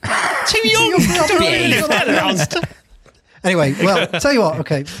too young. Too young. Anyway, well, tell you what.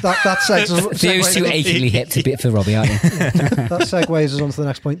 Okay, that Theo's too achingly hip to be for Robbie, aren't you? that segues us on to the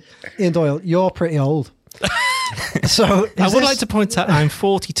next point. Ian Doyle, you're pretty old. So I would like to point out I'm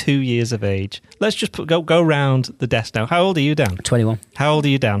 42 years of age. Let's just go round the desk now. How old are you, Dan? 21, How old are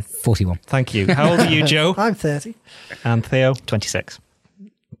you, Dan? 41. Thank you. How old are you, Joe? I'm 30. And Theo? 26.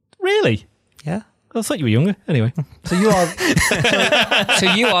 Really? Yeah. I thought you were younger. Anyway. So you are.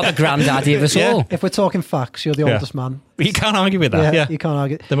 So you are the granddaddy of us Yeah. all. If we're talking facts, you're the Yeah. oldest man. You can't argue with that. Yeah. You can't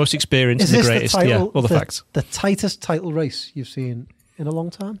argue. The most experienced Is and this the greatest. the title? All the facts. The tightest title race you've seen in a long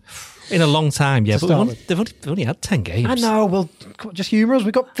time. In a long time, yeah. To But start with. they've only had 10 games. I know. Well, just humour us.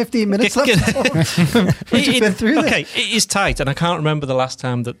 We've got 15 minutes left. We've just been through this. Okay, it is tight, and I can't remember the last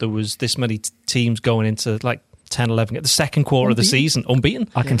time that there was this many teams going into like 10, 11 at the second quarter of the season unbeaten.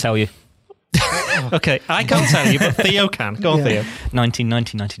 I can tell you. Okay, I can't tell you, but Theo can. Go on, Yeah. Theo.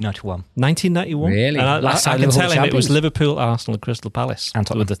 1990, 1991. 1991. Really? And I Last time can Liverpool tell him it was champions. Liverpool, Arsenal, and Crystal Palace. And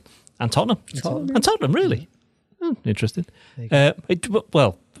Tottenham. And Tottenham. And Tottenham, really? Interesting.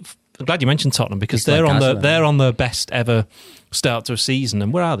 Well, I'm glad you mentioned Tottenham because It's like Gazza, they're on the best ever start to a season.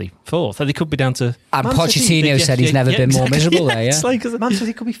 And where are they? Fourth. They could be down to... And Man City- Pochettino said he's never been more exactly. miserable there, yeah? It's like, Man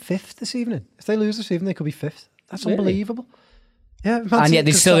City could be fifth this evening. If they lose this evening, they could be fifth. That's Really? unbelievable. Yeah, Man And City yet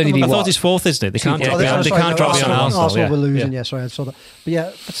they'd could still start only them be I on- what? thought it's fourth, isn't it? They can't drop Oh, behind Arsenal. Arsenal Yeah. were losing, Yeah. sorry, I saw that. But yeah,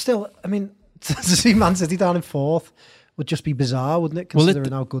 but still, I mean, to see Man City down in fourth would just be bizarre, wouldn't it? Well,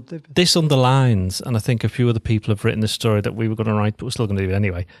 Considering how good they've been. This underlines, and I think a few other people have written this story that we were going to write, but we're still going to do it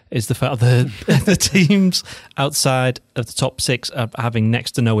anyway, is the fact that the teams outside of the top six are having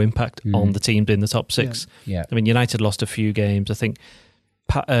next to no impact on the teams in the top six. Yeah. I mean, United lost a few games. I think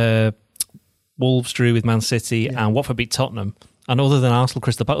Wolves drew with Man City and Watford beat Tottenham. And other than Arsenal,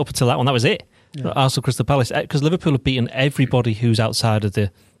 Crystal Palace, up until that one, that was it. Arsenal, Crystal Palace, because Liverpool have beaten everybody who's outside of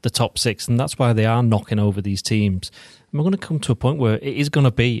the top six, and that's why they are knocking over these teams. And we're going to come to a point where it is going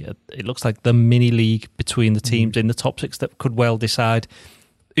to be, it looks like the mini league between the teams in the top six that could well decide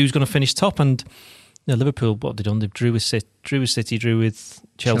who's going to finish top. And Liverpool, what have they done? They drew with City, drew with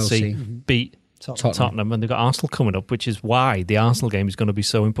Chelsea. Beat Tottenham, and they've got Arsenal coming up, which is why the Arsenal game is going to be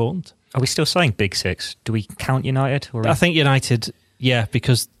so important. Are we still saying Big Six? Do we count United? Or I think United, yeah,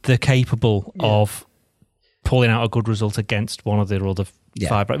 because they're capable of pulling out a good result against one of their other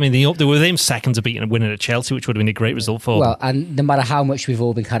five. I mean, they were within seconds of beating and winning at Chelsea, which would have been a great result for Well, them. and no matter how much we've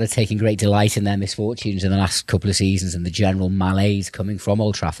all been kind of taking great delight in their misfortunes in the last couple of seasons and the general malaise coming from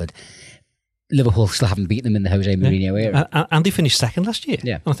Old Trafford, Liverpool still haven't beaten them in the Jose Mourinho era. And they finished second last year.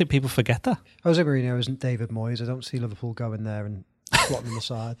 Yeah. I think people forget that. Jose Mourinho isn't David Moyes. I don't see Liverpool going there and swatting them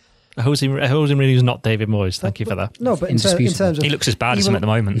aside. Jose Mourinho is not David Moyes. Thank you for that. No, but in Indisputable. terms of he looks as bad as him at the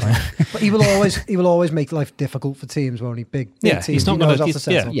moment. but he will always make life difficult for teams, won't he? Big teams. he's not he knows gonna- how to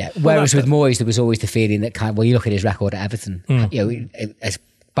set up. Yeah, whereas with Moyes, there was always the feeling that you look at his record at Everton, as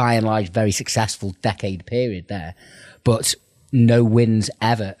by and large, very successful decade period there, but no wins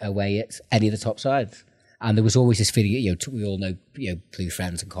ever away at any of the top sides. And there was always this feeling, we all know, through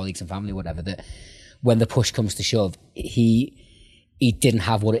friends and colleagues and family, whatever, that when the push comes to shove, he didn't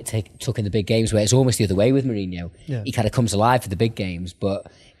have what it took in the big games, where it's almost the other way with Mourinho. Yeah. He kind of comes alive for the big games,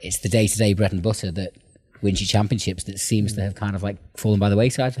 but it's the day-to-day bread and butter that wins you championships that seems to have kind of like fallen by the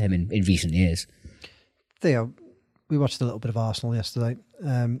wayside for him in recent years. Theo, we watched a little bit of Arsenal yesterday,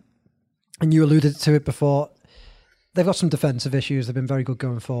 and you alluded to it before. They've got some defensive issues. They've been very good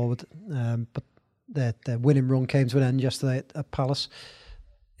going forward, but their winning run came to an end yesterday at Palace.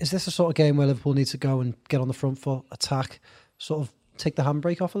 Is this a sort of game where Liverpool needs to go and get on the front foot, attack, sort of take the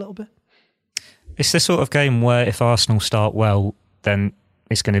handbrake off a little bit? It's the sort of game where if Arsenal start well, then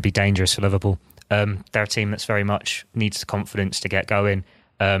it's going to be dangerous for Liverpool. They're a team that's very much needs the confidence to get going.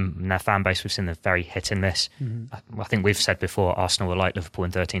 And their fan base, we've seen them very hit and miss. Mm-hmm. I think we've said before, Arsenal were like Liverpool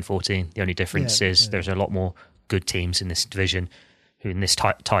in 13-14. The only difference is there's a lot more good teams in this division who in this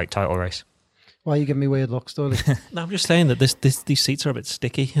tight title race. Why are you giving me weird looks, Dolly? No, I'm just saying that these seats are a bit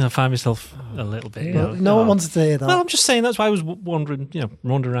sticky. I find myself a little bit. No one wanted to hear that. Well, I'm just saying that's why I was wandering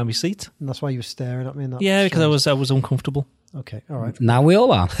around my seat. And that's why you were staring at me. Yeah, because I was uncomfortable. Okay, all right. Now we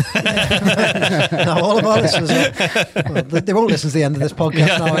all are. Now all of our listeners they won't listen to the end of this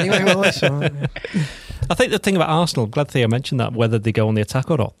podcast now anyway, will they? So, I think the thing about Arsenal, I'm glad Theo mentioned that, whether they go on the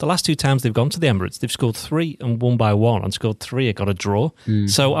attack or not. The last 2 times they've gone to the Emirates, they've scored 3 and won by 1, and scored 3 and got a draw.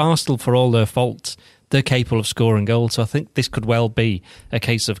 So Arsenal, for all their faults, they're capable of scoring goals. So I think this could well be a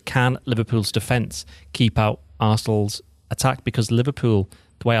case of, can Liverpool's defence keep out Arsenal's attack? Because Liverpool,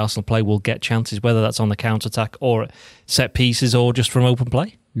 the way Arsenal play, will get chances, whether that's on the counter-attack or set pieces or just from open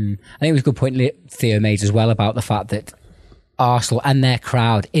play. I think it was a good point Theo made as well about the fact that Arsenal and their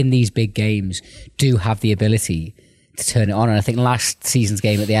crowd in these big games do have the ability to turn it on. And I think last season's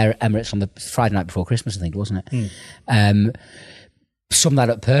game at the Emirates on the Friday night before Christmas, I think, wasn't it? Summed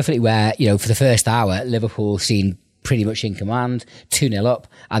that up perfectly, where, for the first hour, Liverpool seemed pretty much in command, 2-0 up,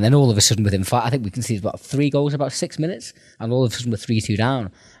 and then all of a sudden within 5, I think we conceded about 3 goals in about 6 minutes, and all of a sudden we're 3-2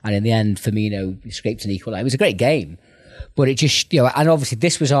 down. And in the end, Firmino scraped an equaliser. It was a great game. But it just, and obviously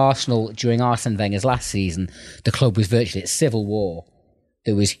this was Arsenal during Arsene Wenger's last season. The club was virtually at civil war.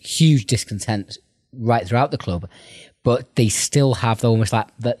 There was huge discontent right throughout the club, but they still have almost like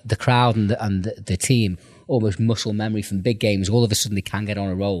the crowd and the team, almost muscle memory from big games. All of a sudden they can get on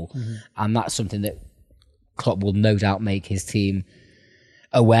a roll. And that's something that Klopp will no doubt make his team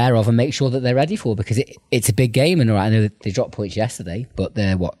aware of and make sure that they're ready for, because it's a big game. And I know that they dropped points yesterday, but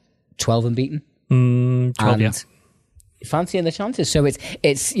they're 12 unbeaten? 12, and yeah. Fancying the chances. So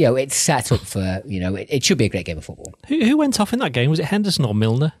it's set up for, it should be a great game of football. Who went off in that game? Was it Henderson or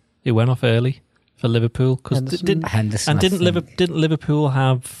Milner who went off early for Liverpool? Henderson. Didn't Liverpool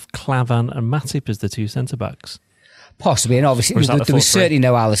have Klavan and Matip as the 2 centre-backs? Possibly, and obviously there was certainly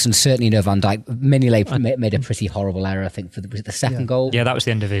no Alisson, certainly no Van Dijk. Mignolet made a pretty horrible error, I think, was it the second goal? Yeah, that was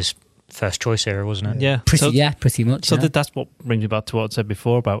the end of his first choice era, wasn't it? Yeah, pretty much. So that's what brings me back to what I said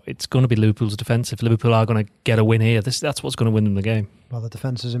before about it's going to be Liverpool's defence. If Liverpool are going to get a win here, that's what's going to win them the game. Well, the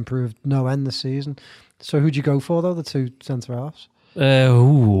defence has improved no end this season. So who'd you go for, though, the 2 centre-halves?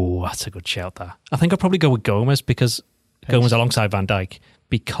 That's a good shout there. I think I'll probably go with Gomez, because Gomez alongside Van Dijk,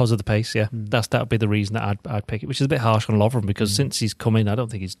 because of the pace, yeah. That would be the reason that I'd pick it, which is a bit harsh on Lovren, because since he's come in, I don't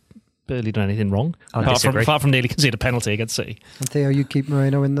think he's barely done anything wrong. Apart from nearly conceding a penalty against City. And Theo, you keep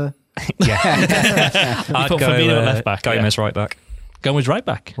Moreno in there? Yeah. I'd put Firmino at left back. Gomez right back. Gomez right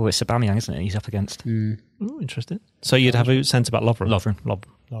back? Oh, it's Aubameyang, isn't it? He's up against. Oh, interesting. So you'd have a centre-back Lovren.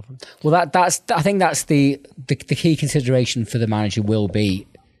 Well, I think that's the key consideration for the manager will be,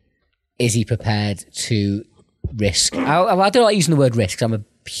 is he prepared to risk? I don't like using the word risk, 'cause I'm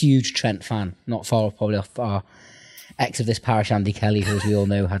a huge Trent fan, not far probably off our ex of this parish, Andy Kelly, who, as we all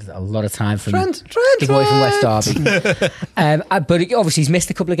know, had a lot of time from the boy from West Derby. But obviously he's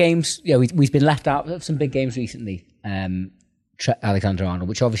missed a couple of games. He's been left out of some big games recently, Alexander-Arnold,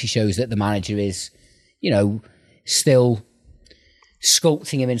 which obviously shows that the manager is, still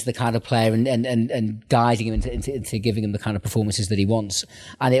sculpting him into the kind of player and guiding him into giving him the kind of performances that he wants.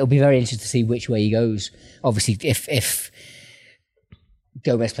 And it'll be very interesting to see which way he goes. Obviously, if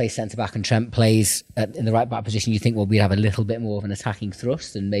Gomez plays centre-back and Trent plays in the right-back position, you think, well, we'd have a little bit more of an attacking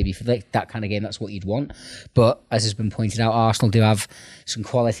thrust, and maybe for that kind of game, that's what you'd want. But as has been pointed out, Arsenal do have some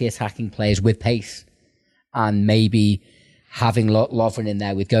quality attacking players with pace, and maybe having Lovren in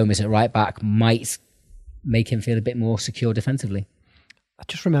there with Gomez at right-back might make him feel a bit more secure defensively. I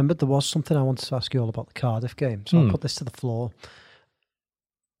just remembered there was something I wanted to ask you all about the Cardiff game, so I'll put this to the floor.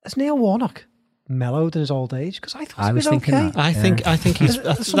 Has Neil Warnock mellowed in his old age? Because I thought he was thinking okay. that. I think he's...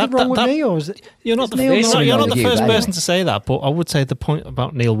 Is something wrong with me, or is it... You're not the Neil first person to say that, but I would say the point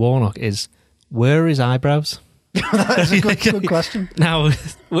about Neil Warnock is, where are his eyebrows? That is a good question. Now,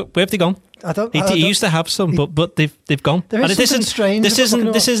 where have they gone? He used to have some, but they've gone. There is something strange. This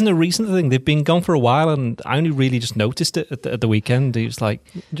isn't a recent thing. They've been gone for a while, and I only really just noticed it at the weekend. He was like,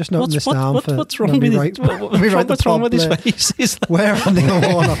 just noting this down. What's wrong with what's wrong with his face? Where are Neil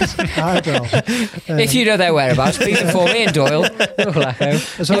Warnock's eyebrow? If you know their whereabouts, please inform me and Doyle.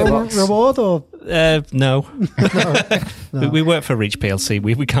 Is there a reward or no? No. We work for Reach PLC.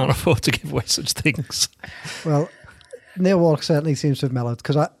 We can't afford to give away such things. Well, Neil Warnock certainly seems to have mellowed,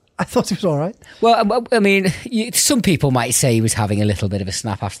 because I thought he was all right. Well, I mean, some people might say he was having a little bit of a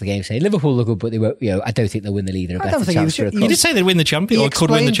snap after the game, saying Liverpool look good, but they were, I don't think they'll win the league. I don't think he was. He did say they'd win the champion, or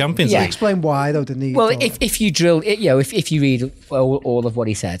could win the Champions League. He explained why, though, didn't he? Well, if you drill, if you read all of what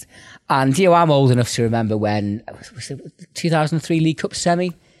he said, and I'm old enough to remember when was it 2003 League Cup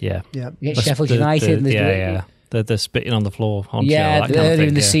semi. Yeah. Against Sheffield United. The spitting on the floor. Earlier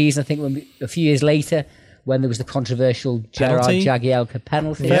in the season, I think a few years later, when there was the controversial Gerard Jagielka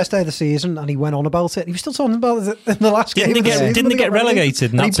penalty. First day of the season, and he went on about it. He was still talking about it in the last game. Didn't they get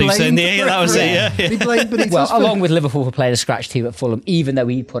relegated? And that's what he said. That was it, yeah. He blamed Benitez. Well, along with Liverpool for playing a scratch team at Fulham, even though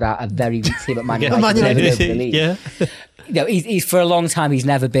he put out a very weak team at Man United. He's for a long time, he's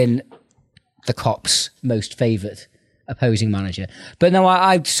never been the Kop's most favoured opposing manager. But no,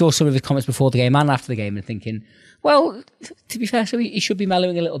 I saw some of his comments before the game and after the game and thinking, well, to be fair, so he should be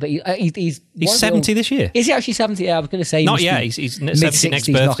mellowing a little bit. He's 70 this year. Is he actually 70? Yeah, I was going to say. Not yet. He's 70 next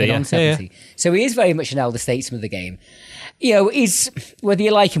birthday. On 70. Yeah. So he is very much an elder statesman of the game. Whether you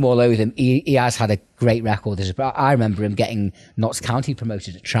like him or loathe him, he has had a great record. I remember him getting Notts County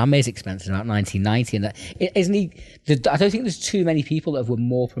promoted at Tranmere's expense in about 1990. And isn't he? I don't think there's too many people that have won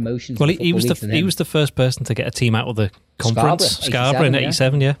more promotions. Well, he was the first person to get a team out of the conference. Scarborough in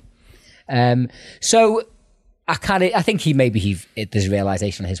 87, yeah. So I think there's a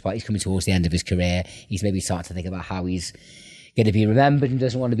realisation on his part. He's coming towards the end of his career. He's maybe starting to think about how he's going to be remembered and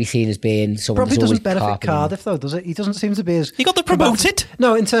doesn't want to be seen as being someone probably that's doesn't benefit Cardiff, though, does it? He doesn't seem to be as... He got them promoted?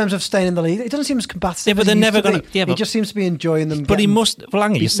 No, in terms of staying in the league. He doesn't seem as combative. Yeah, but they're never going to... He just seems to be enjoying them. But he must... Well,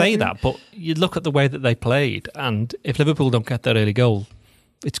 Ange, you say that, but you look at the way that they played, and if Liverpool don't get that early goal,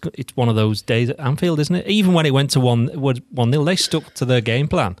 it's one of those days at Anfield, isn't it? Even when it went to 1-0, they stuck to their game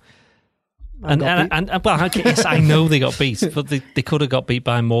plan. And yes, I know they got beat, but they could have got beat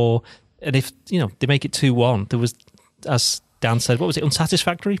by more. And if they make it 2-1, there was, as Dan said, what was it?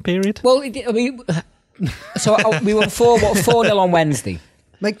 Unsatisfactory period. Well, I mean, so we were 4-0 on Wednesday.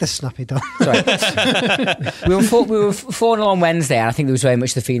 Make this snappy, Dan. Sorry, we were 4-0 on Wednesday, and I think there was very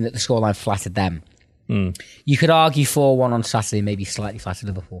much the feeling that the scoreline flattered them. You could argue 4-1 on Saturday, maybe slightly flattered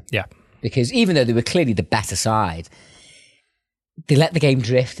Liverpool. Yeah, because even though they were clearly the better side, they let the game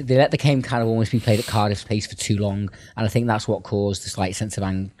drift. They let the game kind of almost be played at Cardiff's pace for too long. And I think that's what caused the slight sense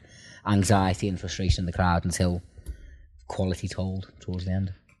of anxiety and frustration in the crowd until quality told towards the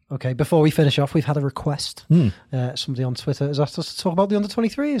end. Okay, before we finish off, we've had a request. Somebody on Twitter has asked us to talk about the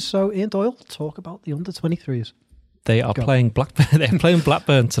under-23s. So, Ian Doyle, talk about the under-23s. They are playing Blackburn. They're playing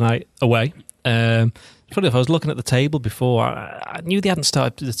Blackburn tonight away. Funny enough, I was looking at the table before. I knew they hadn't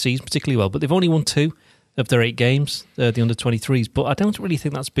started the season particularly well, but they've only won 2 of their 8 games, the under-23s. But I don't really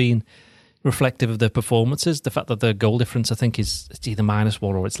think that's been reflective of their performances. The fact that their goal difference, I think, is either -1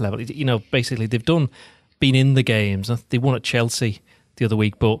 or it's level. Basically, they've been in the games. They won at Chelsea the other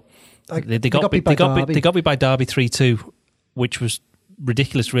week, but they got beat by Derby 3-2, which was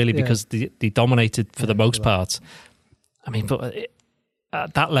ridiculous, really, because they dominated for the most part. I mean, but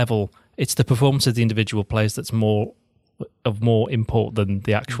at that level, it's the performance of the individual players that's more import than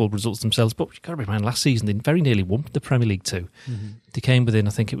the actual results themselves. But you've got to remember, last season they very nearly won the Premier League too. They came within,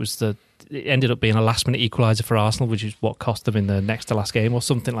 I think it ended up being a last-minute equaliser for Arsenal, which is what cost them in the next to last game or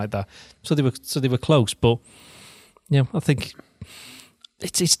something like that. So they were close, but I think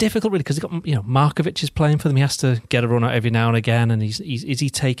it's difficult really because they've got Markovic is playing for them. He has to get a run out every now and again, and is he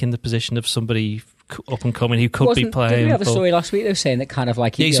taking the position of somebody up and coming who could be playing? Did we have a story last week? They were saying that kind of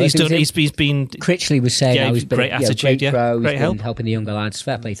like he's been. Critchley was saying how he's been great attitude, great pro, great he's help, been helping the younger lads.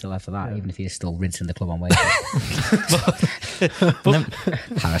 Fair play to the lad for that, even if he is still rinsing the club on wages.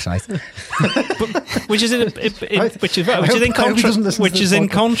 Parasite. Which is in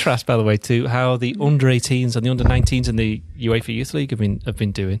contrast, by the way, to how the under-18s and the under-19s in the UEFA Youth League have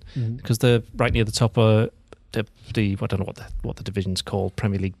been doing, because they're right near the top of the I don't know what the division's called,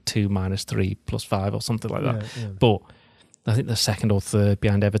 Premier League 2 -3 +5 or something like that. Yeah. But I think they're second or third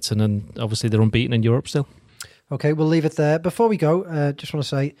behind Everton, and obviously they're unbeaten in Europe still. Okay, we'll leave it there. Before we go, just want to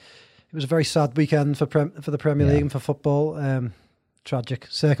say it was a very sad weekend for the Premier League and for football. Tragic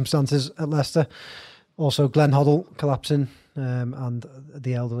circumstances at Leicester. Also, Glenn Hoddle collapsing, and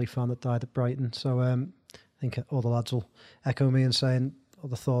the elderly fan that died at Brighton. So I think all the lads will echo me in saying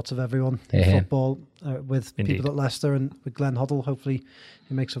the thoughts of everyone Yeah. in football with Indeed. people at Leicester and with Glenn Hoddle. Hopefully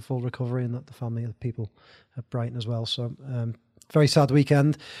he makes a full recovery, and that the family of the people at Brighton as well. So very sad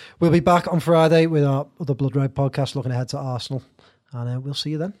weekend. We'll be back on Friday with our other Blood Red podcast looking ahead to Arsenal, and we'll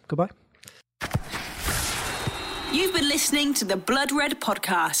see you then. Goodbye. You've been listening to the Blood Red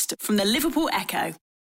podcast from the Liverpool Echo.